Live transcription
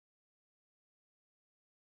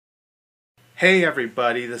Hey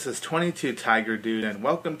everybody, this is 22 Tiger Dude and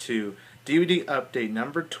welcome to DVD update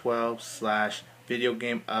number 12 slash video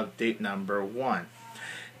game update number 1.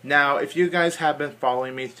 Now, if you guys have been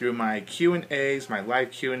following me through my Q&As, my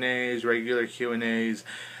live Q&As, regular Q&As,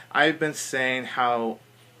 I've been saying how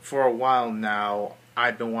for a while now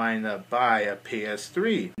I've been wanting to buy a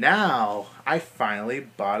PS3. Now, I finally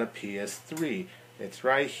bought a PS3. It's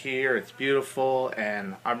right here, it's beautiful,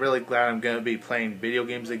 and I'm really glad I'm going to be playing video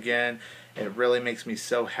games again. It really makes me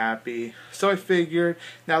so happy. So I figured,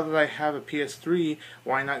 now that I have a PS3,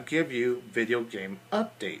 why not give you video game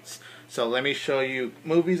updates? So let me show you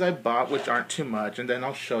movies I bought, which aren't too much, and then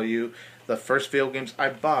I'll show you the first video games I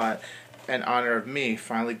bought in honor of me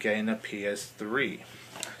finally getting a PS3.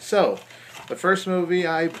 So, the first movie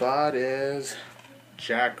I bought is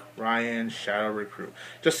Jack Ryan Shadow Recruit.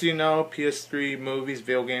 Just so you know, PS3 movies,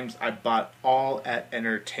 video games, I bought all at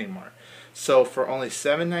Entertainment. So for only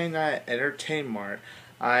 $7.99 at Entertainment,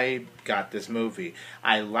 I got this movie.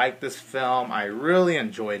 I liked this film. I really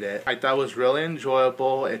enjoyed it. I thought it was really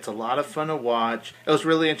enjoyable. It's a lot of fun to watch. It was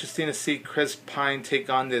really interesting to see Chris Pine take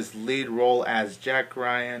on this lead role as Jack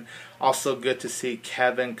Ryan. Also good to see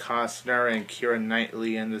Kevin Costner and Keira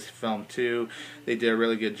Knightley in this film too. They did a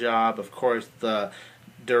really good job. Of course, the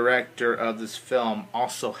director of this film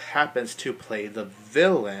also happens to play the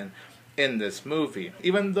villain in this movie.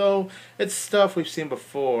 Even though it's stuff we've seen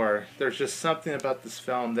before, there's just something about this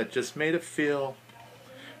film that just made it feel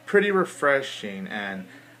pretty refreshing, and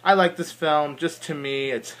I like this film. Just to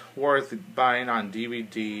me, it's worth buying on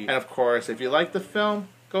DVD. And of course, if you like the film,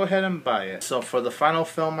 go ahead and buy it. So for the final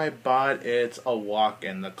film I bought, it's A Walk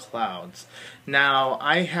in the Clouds. Now,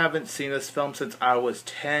 I haven't seen this film since I was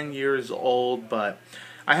 10 years old, but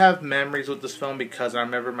I have memories with this film because I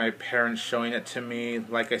remember my parents showing it to me.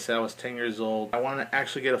 Like I said, I was 10 years old. I want to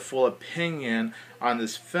actually get a full opinion on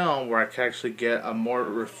this film where I can actually get a more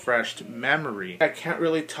refreshed memory. I can't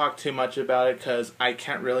really talk too much about it because I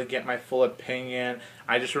can't really get my full opinion.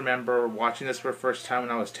 I just remember watching this for the first time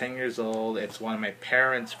when I was 10 years old. It's one of my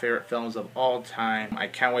parents' favorite films of all time. I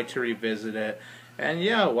can't wait to revisit it. And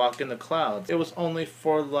yeah, Walk in the Clouds. It was only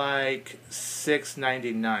for like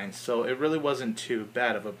 $6.99, so it really wasn't too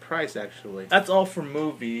bad of a price actually. That's all for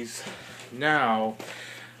movies. Now,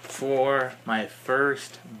 for my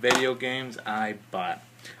first video games I bought.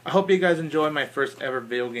 I hope you guys enjoyed my first ever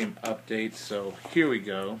video game update, so here we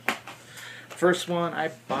go. First one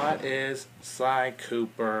I bought is Sly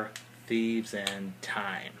Cooper, Thieves in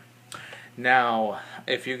Time. Now,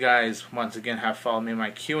 if you guys, once again, have followed me in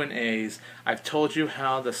my Q&As, I've told you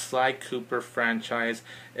how the Sly Cooper franchise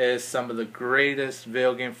is some of the greatest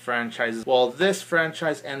video game franchises. Well, this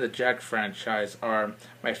franchise and the Jak franchise are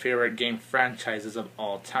my favorite game franchises of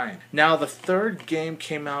all time. Now, the third game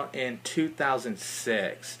came out in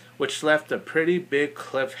 2006, which left a pretty big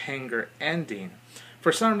cliffhanger ending.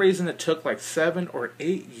 For some reason, it took like 7 or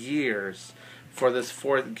 8 years for this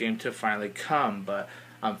fourth game to finally come, but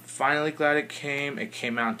I'm finally glad it came. It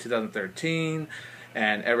came out in 2013,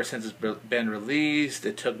 and ever since it's been released,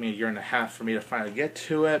 it took me a year and a half for me to finally get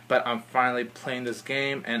to it, but I'm finally playing this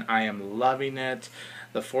game, and I am loving it.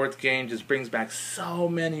 The fourth game just brings back so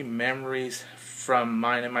many memories from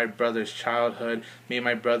mine and my brother's childhood. Me and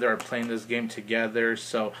my brother are playing this game together,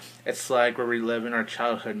 so it's like we're reliving our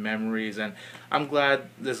childhood memories, and I'm glad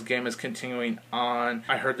this game is continuing on.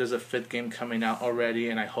 I heard there's a fifth game coming out already,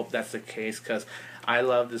 and I hope that's the case because I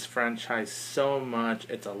love this franchise so much.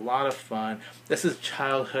 It's a lot of fun. This is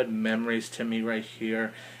childhood memories to me right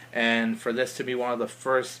here, and for this to be one of the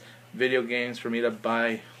first video games for me to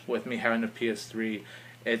buy with me having a PS3,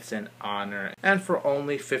 it's an honor. And for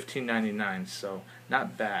only $15.99, so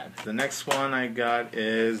not bad. The next one I got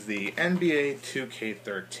is the NBA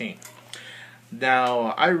 2K13.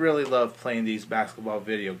 Now, I really love playing these basketball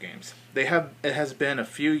video games. It has been a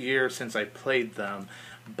few years since I played them,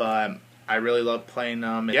 but I really love playing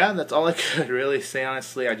them. Yeah, that's all I could really say,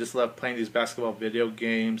 honestly. I just love playing these basketball video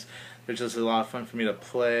games. They're just a lot of fun for me to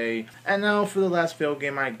play. And now for the last video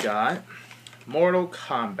game I got, Mortal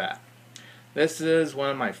Kombat. This is one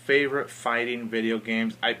of my favorite fighting video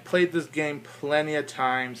games. I played this game plenty of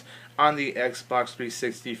times on the Xbox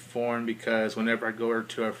 360 form because whenever I go over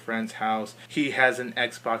to a friend's house, he has an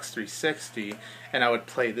Xbox 360 and I would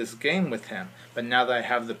play this game with him. But now that I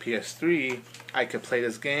have the PS3, I could play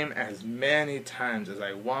this game as many times as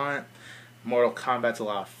I want. Mortal Kombat's a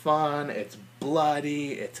lot of fun, it's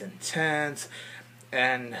bloody, it's intense,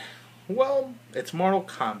 and well, it's Mortal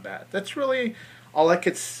Kombat. That's really all I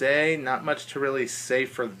could say. Not much to really say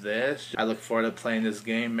for this. I look forward to playing this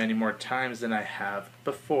game many more times than I have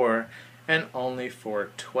before, and only for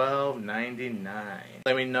 $12.99.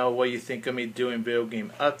 Let me know what you think of me doing video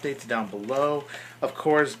game updates down below. Of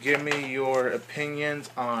course, give me your opinions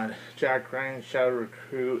on Jack Ryan, Shadow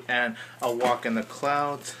Recruit, and A Walk in the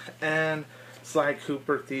Clouds, and Sly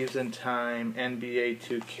Cooper, Thieves in Time, NBA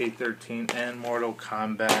 2K13, and Mortal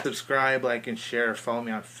Kombat. Subscribe, like, and share. Follow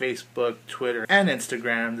me on Facebook, Twitter, and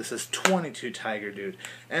Instagram. This is 22 Tiger Dude.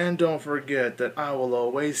 And don't forget that I will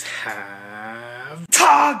always have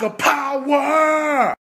Tiger Power!